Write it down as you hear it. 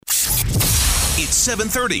It's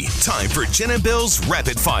 7:30. Time for Jen and Bill's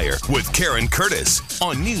Rapid Fire with Karen Curtis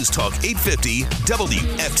on News Talk 850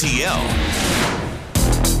 WFTL.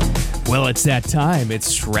 Well, it's that time.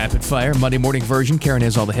 It's Rapid Fire, Monday morning version. Karen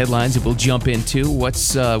has all the headlines that we'll jump into.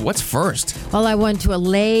 What's first? Well, I want to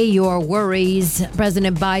allay your worries.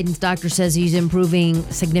 President Biden's doctor says he's improving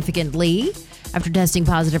significantly after testing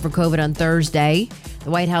positive for COVID on Thursday. The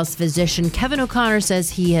White House physician Kevin O'Connor says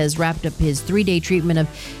he has wrapped up his 3-day treatment of,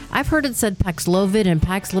 I've heard it said Paxlovid and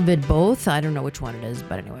Paxlovid both. I don't know which one it is,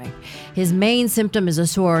 but anyway. His main symptom is a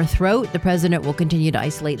sore throat. The president will continue to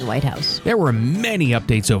isolate in the White House. There were many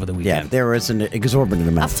updates over the weekend. Yeah, there was an exorbitant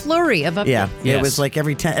A amount. flurry of updates. Yeah, Yes. It was like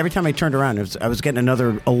every time I turned around, I was getting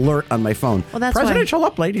another alert on my phone. Well, that's why- Presidential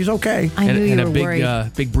update, he's okay. I knew you and were a big,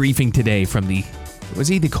 worried. big briefing today from the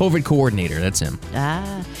COVID coordinator? That's him.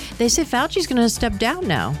 They say Fauci's going to step down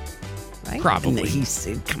now, right? Probably.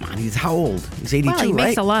 Come on, he's how old? He's 82, Well, he right?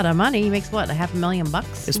 makes a lot of money. He makes what,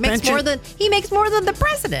 $500,000? His He makes pension? he makes more than the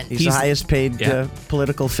president. He's the highest paid Yeah.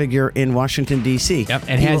 political figure in Washington, D.C. Yep,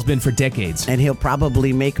 and has been for decades. And he'll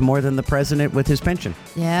probably make more than the president with his pension.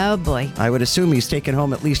 Yeah, oh boy. I would assume he's taking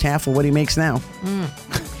home at least half of what he makes now.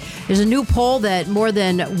 There's a new poll that more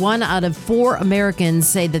than 1 out of 4 Americans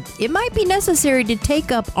say that it might be necessary to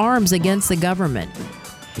take up arms against the government.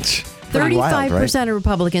 Pretty wild, 35% right? of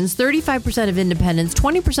Republicans, 35% of independents,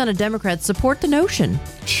 20% of Democrats support the notion.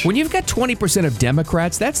 When you've got 20% of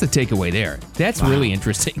Democrats, that's the takeaway there. That's really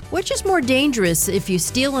interesting. Which is more dangerous, if you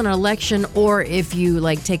steal an election or if you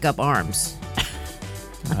take up arms?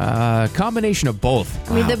 A combination of both.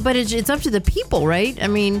 I mean, but it's up to the people, right? I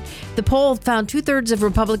mean, the poll found 2/3 of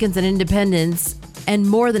Republicans and independents and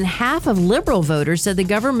more than half of liberal voters said the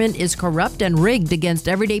government is corrupt and rigged against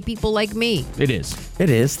everyday people like me. It is.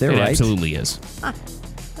 It is. They're It right. absolutely is.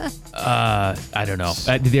 I don't know.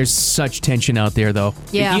 There's such tension out there, though.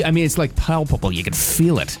 Yeah. I mean, it's like palpable. You can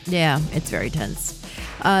feel it. Yeah, it's very tense.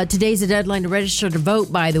 Today's the deadline to register to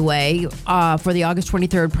vote, by the way, for the August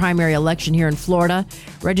 23rd primary election here in Florida.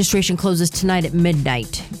 Registration closes tonight at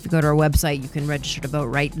midnight. If you go to our website, you can register to vote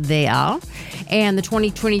right there. And the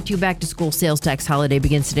 2022 back-to-school sales tax holiday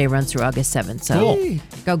begins today, runs through August 7th. So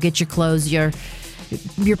go get your clothes, your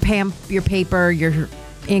paper, your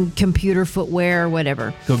computer footwear,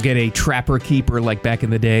 whatever. Go get a trapper keeper like back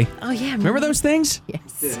in the day. Oh, yeah. Remember those things?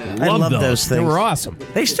 Yes. I love those They things. were awesome.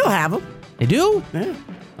 They still have them. They do? Yeah.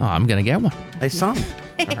 Oh, I'm going to get one. I saw them.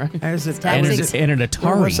 I was at And, Thanks. an Where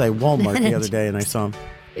Atari. was I? Walmart the other day, and I saw them.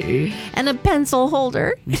 And a pencil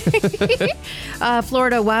holder.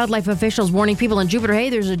 Florida wildlife officials warning people in Jupiter, hey,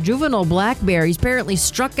 there's a juvenile black bear. He's apparently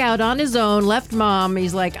struck out on his own, left mom.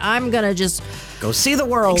 He's like, I'm going to just Go see the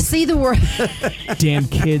world. see the world. Damn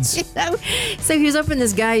kids. So he was up in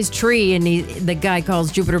this guy's tree, and the guy calls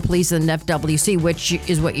Jupiter Police and FWC, which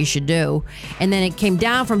is what you should do. And then it came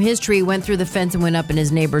down from his tree, went through the fence, and went up in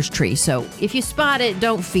his neighbor's tree. So if you spot it,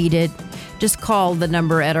 don't feed it. Just call the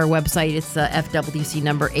number at our website. It's the FWC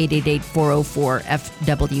number,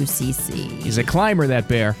 888-404-FWCC. He's a climber, that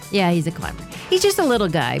bear. Yeah, he's a climber. He's just a little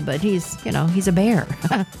guy, but he's a bear.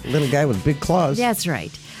 Little guy with big claws. That's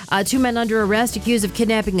right. 2 men under arrest accused of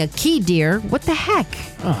kidnapping a key deer. What the heck?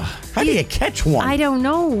 How do you catch one? I don't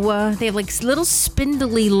know. They have little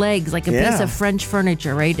spindly legs, like a piece Yeah. of French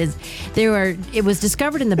furniture, right? It was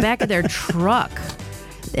discovered in the back of their truck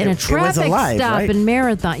in a It was traffic alive, stop right? in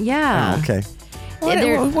Marathon. Yeah. Oh, okay.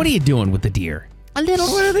 What are you doing with the deer? A little.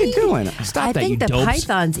 What are they doing? Stop I that, you think the dopes.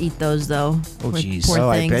 pythons eat those, though. Oh, jeez. Poor Oh,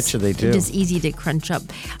 I things. bet you they do. They're just easy to crunch up.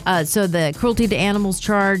 So the cruelty to animals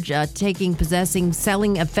charge, taking, possessing,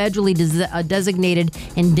 selling a federally designated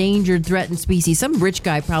endangered threatened species. Some rich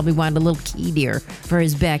guy probably wanted a little key deer for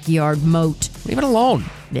his backyard moat. Leave it alone.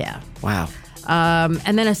 Yeah. Wow.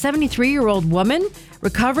 And then a 73-year-old woman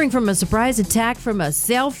recovering from a surprise attack from a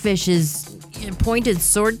sailfish's pointed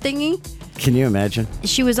sword thingy. Can you imagine?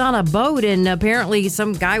 She was on a boat, and apparently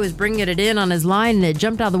some guy was bringing it in on his line, and it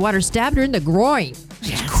jumped out of the water, stabbed her in the groin.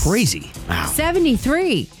 It's crazy.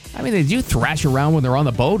 73. I mean, they do thrash around when they're on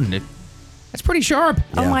the boat, and that's pretty sharp.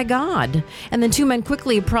 Oh, Yeah. my God. And then 2 men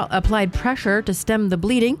quickly applied pressure to stem the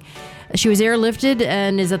bleeding. She was airlifted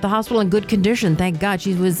and is at the hospital in good condition, thank God.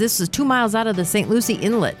 This is 2 miles out of the St. Lucie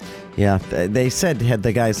Inlet. Yeah, they said had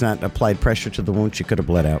the guys not applied pressure to the wound, she could have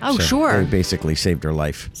bled out. Oh, So sure. They basically saved her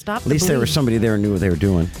life. Stop At the least there was bleeding. somebody there who knew what they were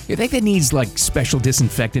doing. You think that needs special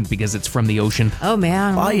disinfectant because it's from the ocean? Oh,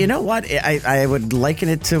 man. Well, you know what? I would liken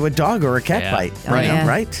it to a dog or a cat Yeah. bite. Right. You know, Yeah.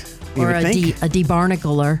 right? You Or would a think.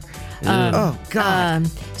 debarnacler. Oh, God.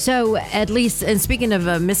 So at least, and speaking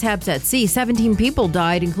of mishaps at sea, 17 people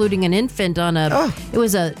died, including an infant on it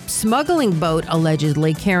was a smuggling boat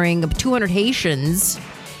allegedly carrying 200 Haitians.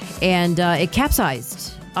 and it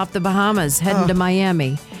capsized off the Bahamas, heading to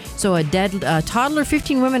Miami. So a toddler,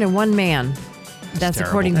 15 women, and 1 man. That's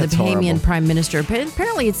according to the Bahamian Prime Minister.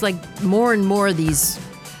 Apparently, it's like more and more of these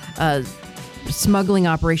smuggling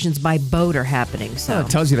operations by boat are happening. So it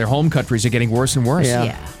tells you their home countries are getting worse and worse.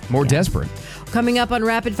 Yeah. More desperate. Coming up on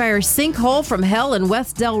Rapid Fire, sinkhole from hell in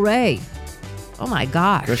West Delray. Oh my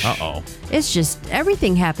gosh. Uh-oh. It's just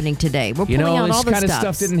everything happening today. We're pulling out all the this kind of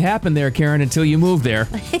stuff didn't happen there, Karen, until you moved there.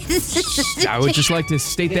 I would just like to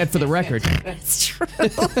state that for the record. It's true.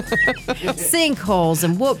 Sinkholes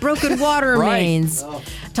and broken water mains.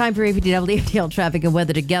 Time for APTL traffic and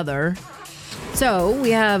weather together. So we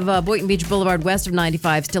have Boynton Beach Boulevard west of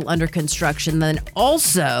 95 still under construction. Then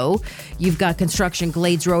also you've got construction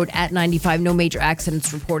Glades Road at 95. No major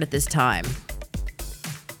accidents reported this time.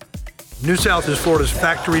 New South is Florida's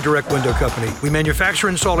factory direct window company. We manufacture,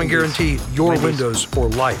 install, and guarantee your windows for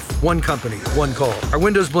life. One company, one call. Our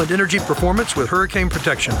windows blend energy performance with hurricane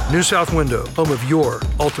protection. New South Window, home of your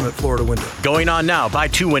ultimate Florida window. Going on now. Buy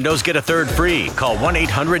 2 windows, get a 3rd free. Call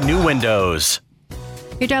 1-800-NEW-WINDOWS.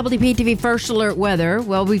 Your WPTV First Alert weather.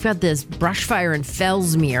 Well, we've got this brush fire in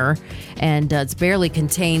Fellsmere, and it's barely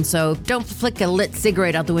contained, so don't flick a lit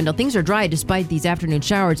cigarette out the window. Things are dry despite these afternoon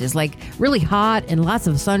showers. It's like really hot and lots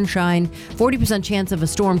of sunshine. 40% chance of a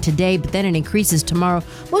storm today, but then it increases tomorrow,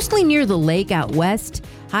 mostly near the lake out west.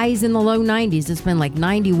 Highs in the low 90s. It's been like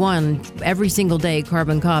 91 every single day,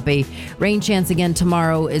 carbon copy. Rain chance again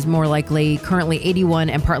tomorrow is more likely. Currently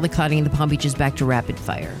 81 and partly cloudy in the Palm Beaches. Back to rapid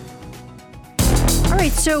fire. All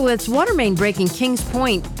right, so it's water main break in Kings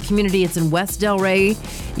Point community. It's in West Delray.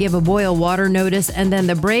 You have a boil water notice, and then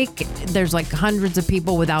the break, there's like hundreds of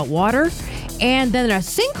people without water. And then a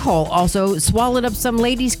sinkhole also swallowed up some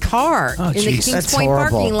lady's car in the Kings Point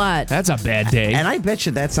parking lot. That's a bad day. And I bet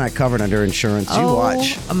you that's not covered under insurance. You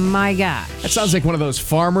watch. Oh, my gosh. That sounds like one of those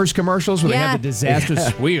farmers commercials where they have the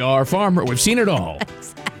disasters. We are farmer. We've seen it all.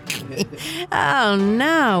 Oh,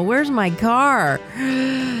 no. Where's my car?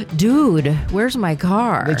 Dude, where's my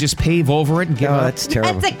car? They just pave over it and give up. That's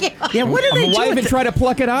terrible. Yeah, what do they do? Why even try to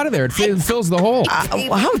pluck it out of there? It fills the hole.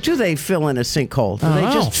 How do they fill in a sinkhole? Do they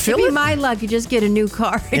just fill Maybe it? my luck, you just get a new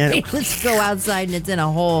car and let's go outside and it's in a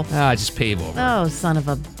hole. Just pave over. Oh, son of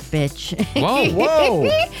a bitch. Whoa.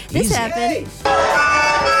 This happened.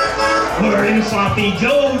 We're in Sloppy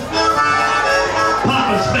Joe's,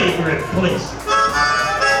 Papa's favorite place,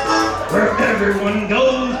 where everyone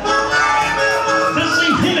goes to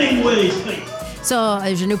see Hemingway's face. So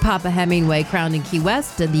there's a new Papa Hemingway crowned in Key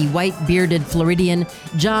West. The white-bearded Floridian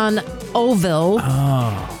John Oville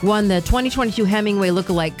won the 2022 Hemingway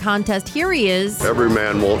Lookalike Contest. Here he is. Every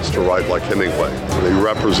man wants to write like Hemingway. He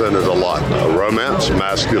represented a lot. Romance,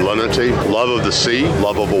 masculinity, love of the sea,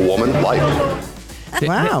 love of a woman, life.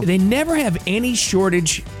 Wow. They never have any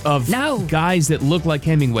shortage of guys that look like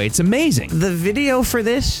Hemingway. It's amazing. The video for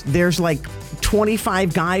this, there's like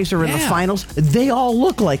 25 guys are in the finals. They all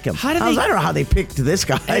look like him. I don't know how they picked this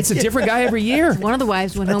guy. It's a different guy every year. One of the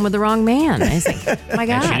wives went home with the wrong man. I was like, oh my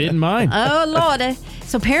God. And she didn't mind. Oh, Lord.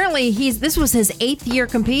 So apparently this was his 8th year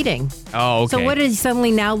competing. Oh, okay. So what is he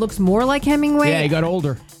suddenly now looks more like Hemingway? Yeah, he got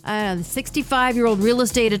older. The 65-year-old real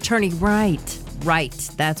estate attorney. Right.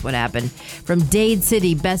 That's what happened. From Dade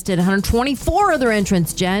City, bested 124 other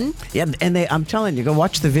entrants, Jen. Yeah, and I'm telling you, go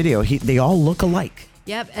watch the video. They all look alike.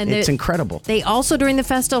 Yep. And it's incredible. They also, during the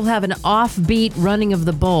festival, have an offbeat running of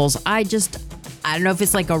the bulls. I don't know if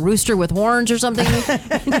it's like a rooster with horns or something.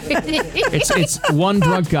 It's one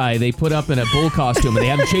drunk guy they put up in a bull costume and they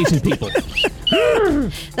have him chasing people.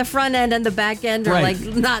 The front end and the back end are like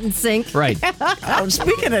not in sync. Right.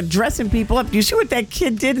 Speaking of dressing people up, do you see what that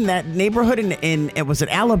kid did in that neighborhood in was it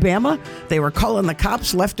Alabama? They were calling the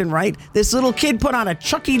cops left and right. This little kid put on a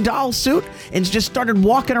Chucky doll suit and just started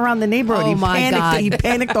walking around the neighborhood. Oh, my God. He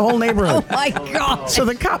panicked the whole neighborhood. Oh, my God. So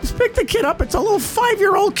the cops picked the kid up. It's a little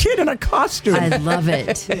 5-year-old kid in a costume. I love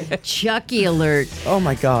it. Chucky alert. Oh,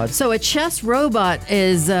 my God. So a chess robot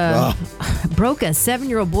broke a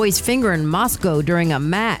 7-year-old boy's finger in Moscow during a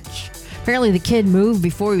match. Apparently the kid moved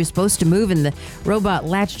before he was supposed to move, and the robot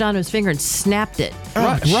latched onto his finger and snapped it.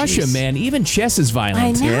 Russia, man. Even chess is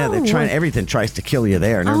violent. I know. Yeah, they're trying. Everything tries to kill you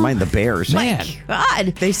there. Never mind the bears. Man.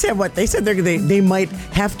 God. They said what? They said they might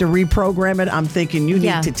have to reprogram it. I'm thinking you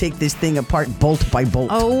need to take this thing apart bolt by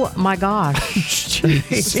bolt. Oh, my gosh.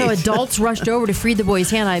 So adults rushed over to free the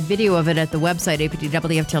boy's hand. I have video of it at the website,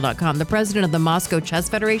 aptwftl.com. The president of the Moscow Chess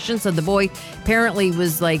Federation said the boy apparently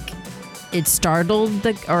was like, it startled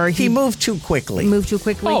he moved too quickly.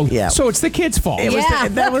 Oh, yeah. So it's the kid's fault.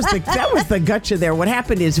 That was the gotcha there. What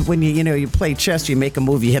happened is when you play chess, you make a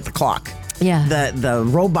move, you hit the clock. Yeah. The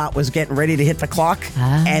robot was getting ready to hit the clock,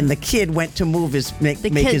 and the kid went to move his make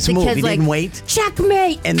his move. He didn't wait.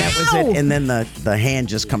 Checkmate. And that was it. And then the hand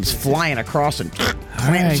just comes flying across and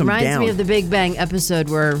clamps him Reminds down. me of the Big Bang episode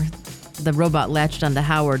where the robot latched onto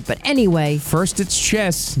Howard. But anyway. First it's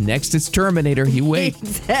chess, next it's Terminator. You wait.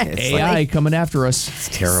 Exactly. AI coming after us. It's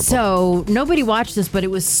terrible. So nobody watched this, but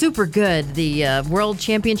it was super good. The World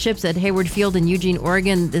Championships at Hayward Field in Eugene,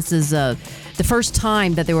 Oregon. This is the first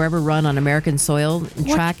time that they were ever run on American soil in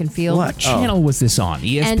track and field. What channel was this on?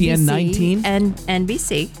 ESPN 19? And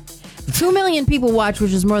NBC. 2 million people watch,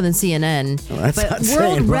 which is more than CNN. Well, but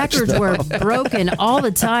world records were broken all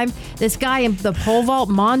the time. This guy in the pole vault,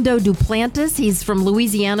 Mondo Duplantis, he's from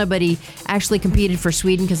Louisiana, but he actually competed for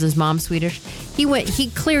Sweden because his mom's Swedish. He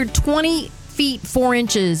cleared 20 feet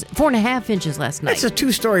 4.5 inches last night. That's a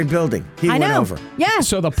 2-story building. He went over. Yeah.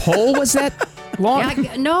 So the pole was that long?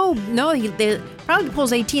 Yeah, no. Probably the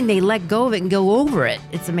pole's 18. They let go of it and go over it.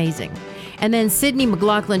 It's amazing. And then Sydney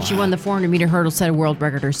McLaughlin, she won the 400-meter hurdle, set a world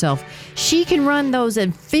record herself. She can run those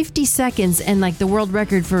in 50 seconds, and like the world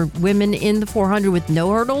record for women in the 400 with no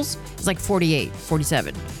hurdles is like 48,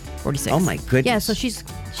 47, 46. Oh, my goodness. Yeah, so she's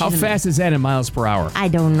How fast is that in miles per hour? I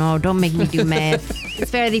don't know. Don't make me do math. It's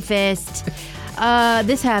very fast.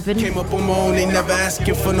 This happened. Came up on my own, they never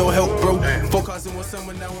asking for no help, bro. Focusing with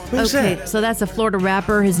someone now. Who's that? So that's a Florida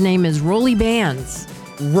rapper. His name is Rolly Bands.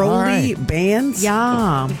 Rolly Bands?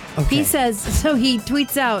 Yeah. Okay. He says, so he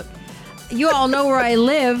tweets out, "You all know where I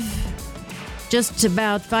live." Just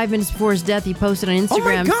about 5 minutes before his death, he posted on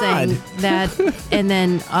Instagram saying that, and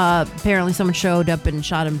then apparently someone showed up and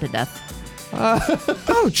shot him to death.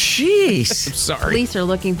 Oh, jeez. Sorry. Police are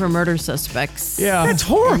looking for murder suspects. Yeah. That's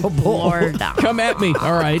horrible. Florida. Come at me.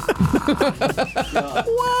 All right.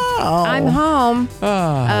 Wow. I'm home.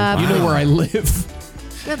 You know where I live.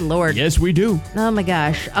 Good Lord. Yes, we do. Oh, my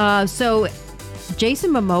gosh. So,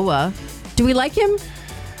 Jason Momoa, do we like him?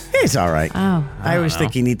 He's all right. Oh. I always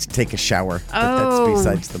think he needs to take a shower, but that's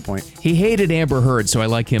besides the point. He hated Amber Heard, so I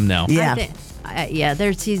like him now. Yeah.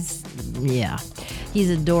 He's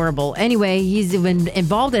adorable. Anyway, he's been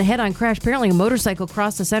involved in a head-on crash. Apparently, a motorcycle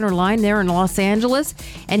crossed the center line there in Los Angeles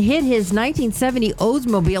and hit his 1970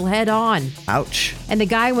 Oldsmobile head-on. Ouch. And the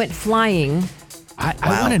guy went flying.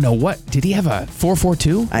 I want to know did he have a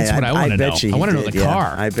 442? That's what I want to know. I want to know the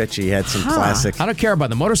car. I bet you he had some classic. I don't care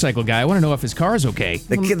about the motorcycle guy. I want to know if his car is okay.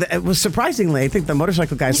 It was surprisingly, I think the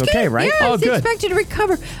motorcycle guy's okay, right? Yeah, Oh, he's good. expected to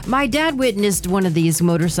recover. My dad witnessed one of these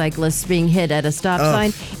motorcyclists being hit at a stop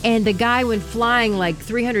sign, and the guy went flying like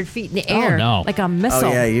 300 feet in the air, like a missile.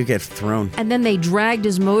 Oh, yeah, you get thrown. And then they dragged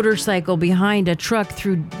his motorcycle behind a truck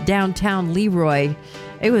through downtown Leroy.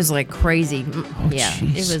 It was like crazy.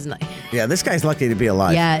 Geez. It was nice. Yeah, this guy's lucky to be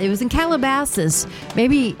alive. Yeah, it was in Calabasas.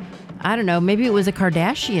 Maybe, I don't know, maybe it was a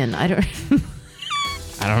Kardashian. I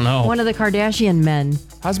don't know. One of the Kardashian men.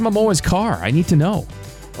 How's Momoa's car? I need to know.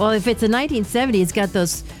 Well, if it's a 1970, it's got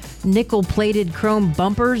those nickel-plated chrome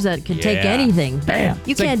bumpers that can take anything. Bam.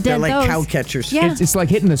 You It's can't They're dent like those. cow catchers. Yeah. It's like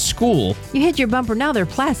hitting a school. You hit your bumper, now they're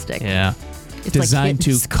plastic. Yeah. It's Designed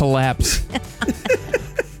like to collapse.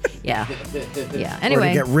 Yeah. Or to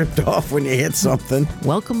Anyway, get ripped off when you hit something.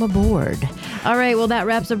 welcome aboard. All right, well, that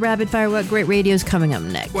wraps up Rapid Fire. What great radio is coming up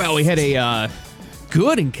next? Well, we had a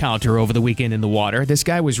good encounter over the weekend in the water. This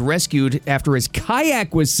guy was rescued after his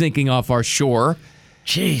kayak was sinking off our shore.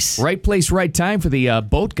 Jeez. Right place, right time for the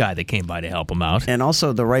boat guy that came by to help him out. And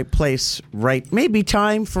also the right place, maybe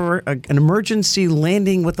time for an emergency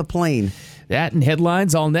landing with a plane. That and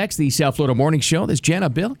headlines all next. The South Florida Morning Show. There's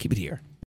Jenna, Bill. Keep it here.